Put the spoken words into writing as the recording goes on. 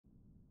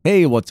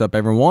Hey, what's up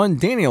everyone?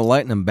 Daniel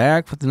Lightning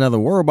back with another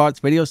Warbots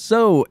video.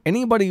 So,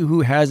 anybody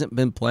who hasn't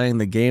been playing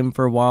the game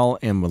for a while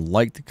and would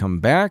like to come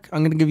back,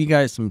 I'm going to give you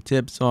guys some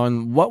tips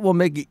on what will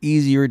make it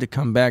easier to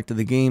come back to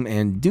the game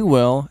and do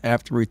well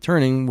after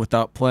returning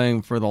without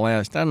playing for the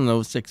last,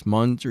 6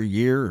 months or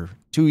year or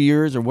 2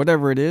 years or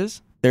whatever it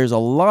is. There's a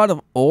lot of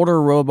older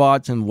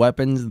robots and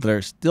weapons that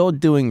are still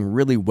doing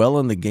really well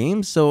in the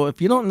game. So if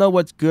you don't know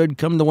what's good,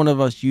 come to one of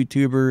us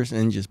YouTubers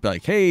and just be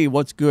like, hey,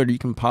 what's good? Or you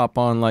can pop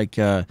on like,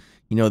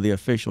 the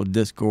official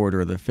Discord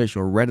or the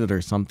official Reddit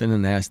or something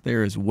and ask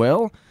there as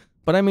well.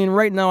 But I mean,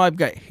 right now I've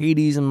got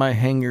Hades in my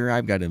hangar.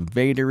 I've got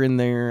Invader in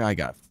there. I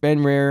got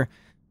Fenrir.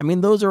 I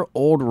mean, those are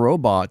old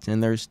robots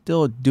and they're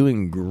still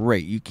doing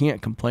great. You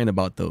can't complain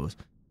about those.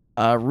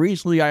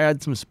 Recently I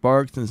had some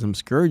Sparks and some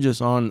Scourges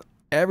on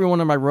every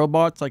one of my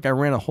robots. Like I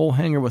ran a whole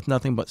hangar with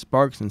nothing but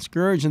Sparks and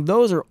Scourge, and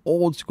those are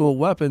old school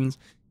weapons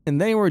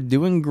and they were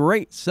doing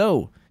great.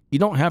 So you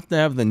don't have to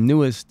have the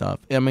newest stuff.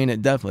 I mean,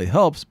 it definitely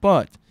helps,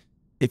 but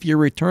if you're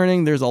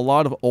returning, there's a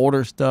lot of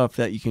older stuff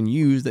that you can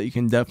use that you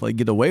can definitely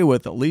get away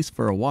with at least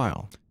for a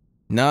while.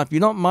 Now, if you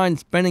don't mind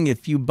spending a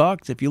few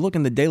bucks, if you look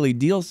in the daily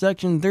deal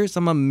section, there's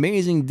some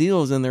amazing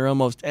deals in there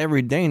almost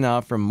every day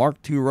now from Mark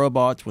II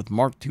robots with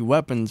Mark II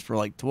weapons for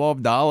like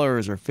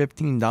 $12 or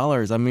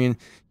 $15. I mean,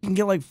 you can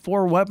get like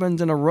 4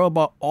 weapons and a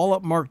robot all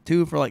up Mark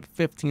II for like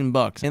 15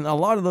 bucks. And a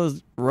lot of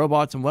those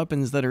robots and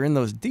weapons that are in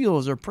those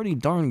deals are pretty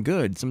darn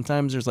good.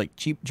 Sometimes there's like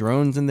cheap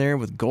drones in there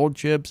with gold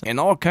chips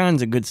and all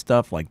kinds of good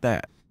stuff like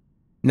that.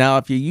 Now,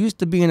 if you used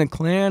to be in a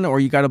clan or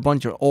you got a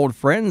bunch of old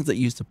friends that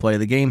used to play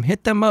the game,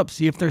 hit them up,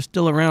 see if they're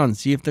still around,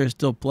 see if they're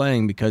still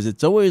playing, because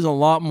it's always a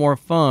lot more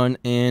fun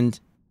and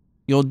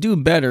you'll do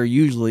better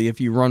usually if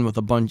you run with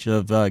a bunch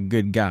of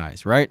good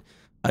guys, right?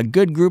 A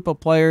good group of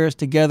players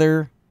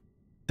together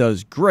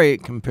does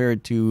great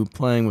compared to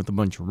playing with a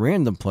bunch of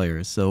random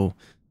players. So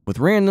with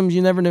randoms,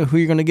 you never know who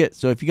you're going to get.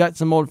 So if you got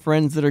some old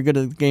friends that are good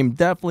at the game,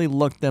 definitely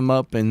look them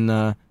up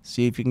and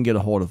see if you can get a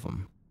hold of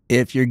them.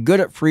 If you're good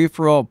at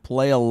free-for-all,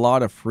 play a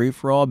lot of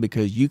free-for-all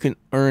because you can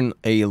earn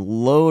a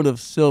load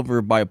of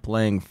silver by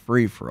playing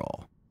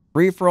free-for-all.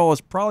 Free-for-all is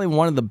probably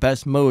one of the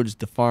best modes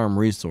to farm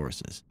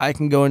resources. I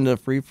can go into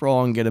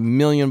free-for-all and get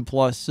 1,000,000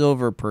 plus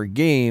silver per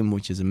game,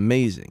 which is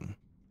amazing.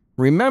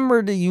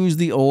 Remember to use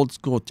the old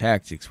school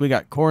tactics. We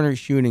got corner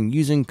shooting,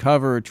 using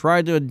cover,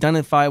 try to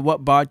identify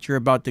what bot you're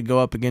about to go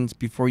up against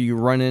before you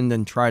run in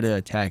and try to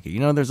attack it.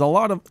 You know, there's a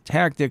lot of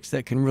tactics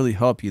that can really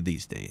help you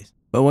these days.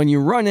 But when you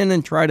run in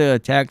and try to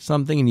attack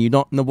something and you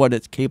don't know what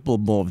it's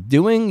capable of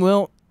doing,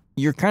 well,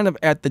 you're kind of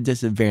at the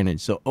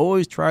disadvantage. So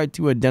always try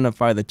to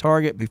identify the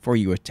target before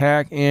you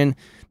attack. And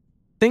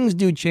things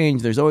do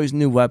change. There's always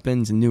new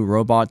weapons and new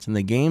robots in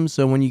the game.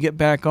 So when you get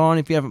back on,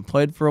 if you haven't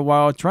played for a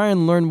while, try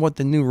and learn what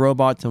the new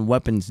robots and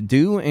weapons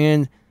do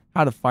and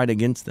how to fight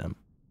against them.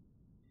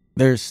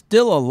 There's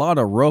still a lot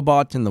of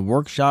robots in the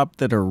workshop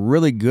that are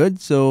really good.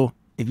 So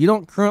if you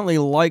don't currently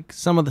like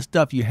some of the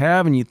stuff you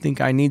have and you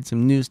think I need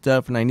some new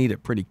stuff and I need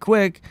it pretty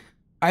quick,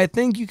 I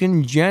think you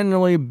can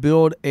generally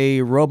build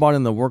a robot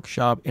in the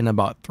workshop in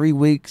about 3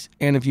 weeks.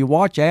 And if you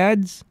watch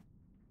ads,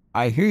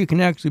 I hear you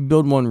can actually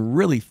build one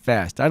really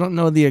fast. I don't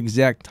know the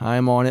exact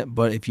time on it,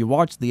 but if you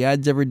watch the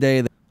ads every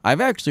day,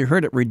 I've actually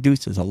heard it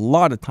reduces a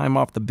lot of time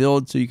off the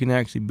build, so you can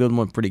actually build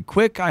one pretty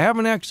quick. I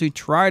haven't actually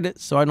tried it,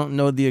 so I don't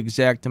know the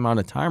exact amount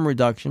of time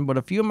reduction, but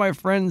a few of my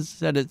friends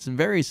said it's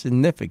very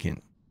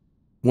significant.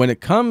 When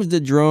it comes to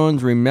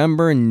drones,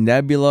 remember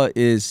Nebula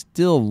is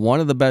still one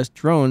of the best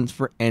drones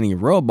for any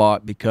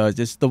robot because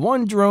it's the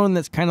one drone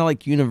that's kind of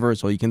like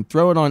universal. You can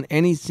throw it on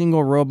any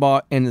single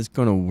robot and it's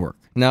going to work.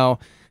 Now,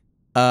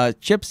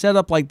 chip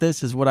setup like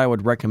this is what I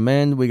would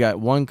recommend. We got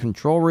one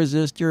control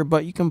resistor,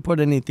 but you can put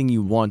anything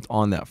you want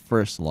on that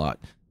first slot.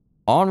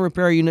 On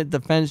repair unit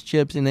defense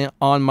chips and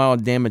on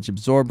mild damage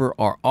absorber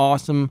are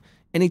awesome.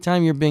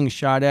 Anytime you're being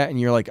shot at and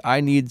you're like,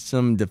 I need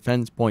some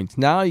defense points,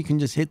 now you can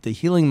just hit the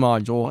healing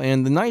module.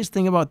 And the nice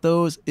thing about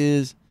those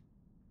is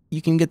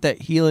you can get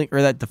that healing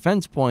or that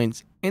defense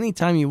points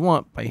anytime you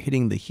want by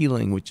hitting the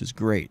healing, which is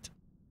great.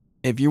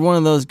 If you're one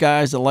of those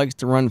guys that likes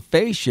to run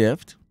phase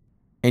shift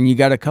and you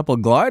got a couple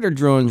glider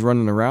drones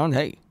running around,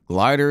 hey,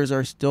 gliders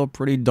are still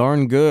pretty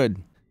darn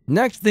good.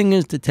 Next thing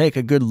is to take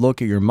a good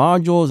look at your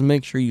modules.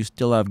 Make sure you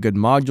still have good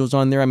modules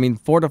on there. I mean,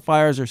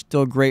 fortifiers are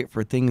still great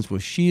for things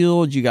with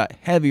shields. You got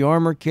heavy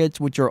armor kits,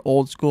 which are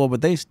old school,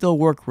 but they still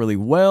work really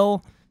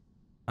well.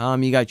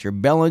 You got your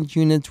balance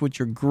units,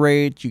 which are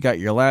great. You got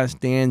your last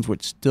stands,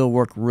 which still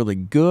work really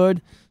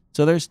good.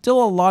 So there's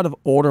still a lot of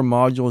older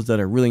modules that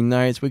are really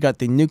nice. We got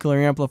the nuclear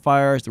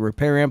amplifiers, the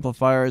repair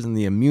amplifiers, and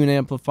the immune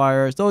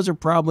amplifiers. Those are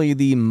probably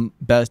the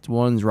best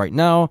ones right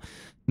now.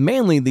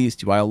 Mainly these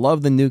two. I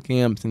love the nuke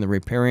amps and the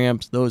repair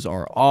amps. Those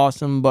are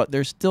awesome, but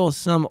there's still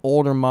some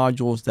older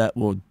modules that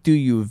will do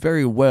you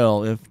very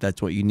well if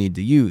that's what you need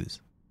to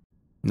use.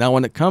 Now,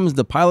 when it comes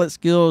to pilot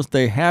skills,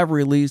 they have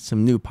released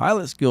some new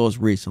pilot skills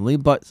recently,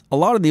 but a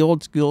lot of the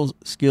old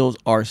skills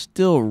are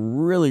still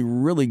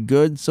really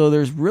good, so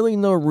there's really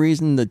no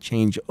reason to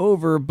change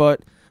over,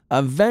 but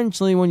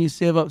eventually when you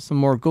save up some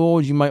more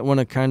gold, you might want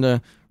to kind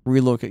of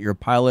relook at your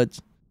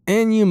pilots,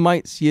 and you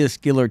might see a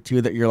skill or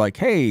two that you're like,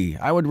 hey,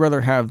 I would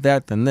rather have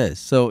that than this.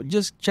 So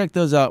just check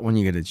those out when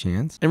you get a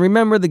chance. And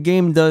remember, the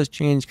game does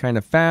change kind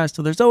of fast,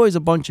 so there's always a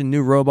bunch of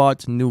new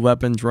robots and new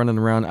weapons running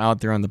around out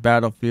there on the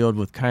battlefield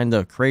with kind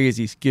of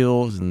crazy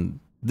skills and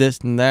this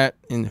and that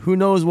and who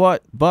knows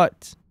what,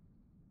 but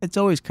it's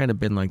always kind of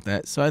been like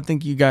that. So I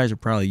think you guys are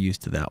probably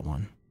used to that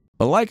one.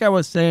 But like I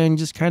was saying,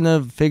 just kind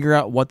of figure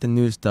out what the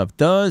new stuff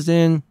does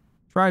and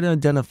try to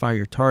identify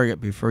your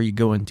target before you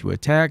go into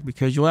attack,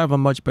 because you'll have a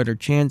much better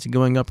chance of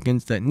going up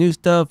against that new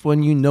stuff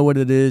when you know what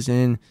it is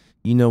and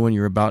you know when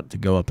you're about to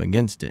go up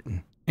against it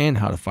and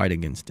how to fight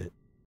against it.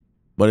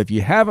 But if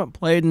you haven't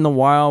played in a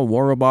while,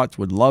 War Robots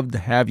would love to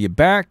have you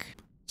back.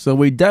 So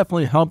we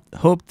definitely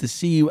hope to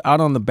see you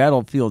out on the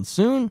battlefield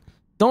soon.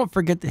 Don't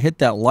forget to hit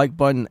that like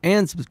button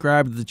and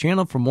subscribe to the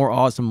channel for more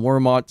awesome War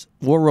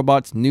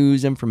Robots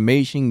news,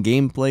 information,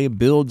 gameplay,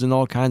 builds, and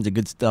all kinds of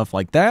good stuff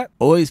like that.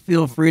 Always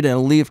feel free to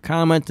leave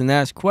comments and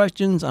ask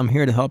questions. I'm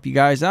here to help you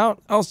guys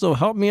out. Also,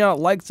 help me out,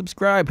 like,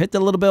 subscribe, hit the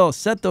little bell,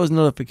 set those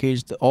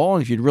notifications to all.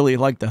 And if you'd really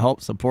like to help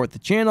support the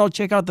channel,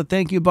 check out the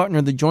thank you button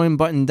or the join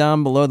button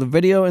down below the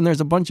video. And there's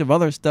a bunch of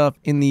other stuff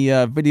in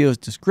the video's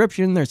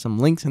description. There's some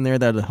links in there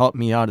that'll help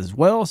me out as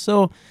well.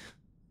 So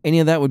any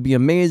of that would be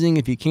amazing.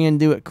 If you can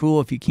do it,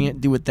 cool. If you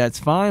can't do it, that's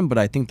fine. But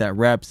I think that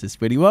wraps this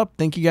video up.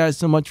 Thank you guys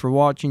so much for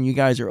watching. You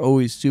guys are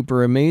always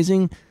super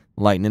amazing.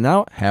 Lightning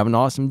out. Have an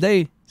awesome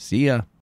day. See ya.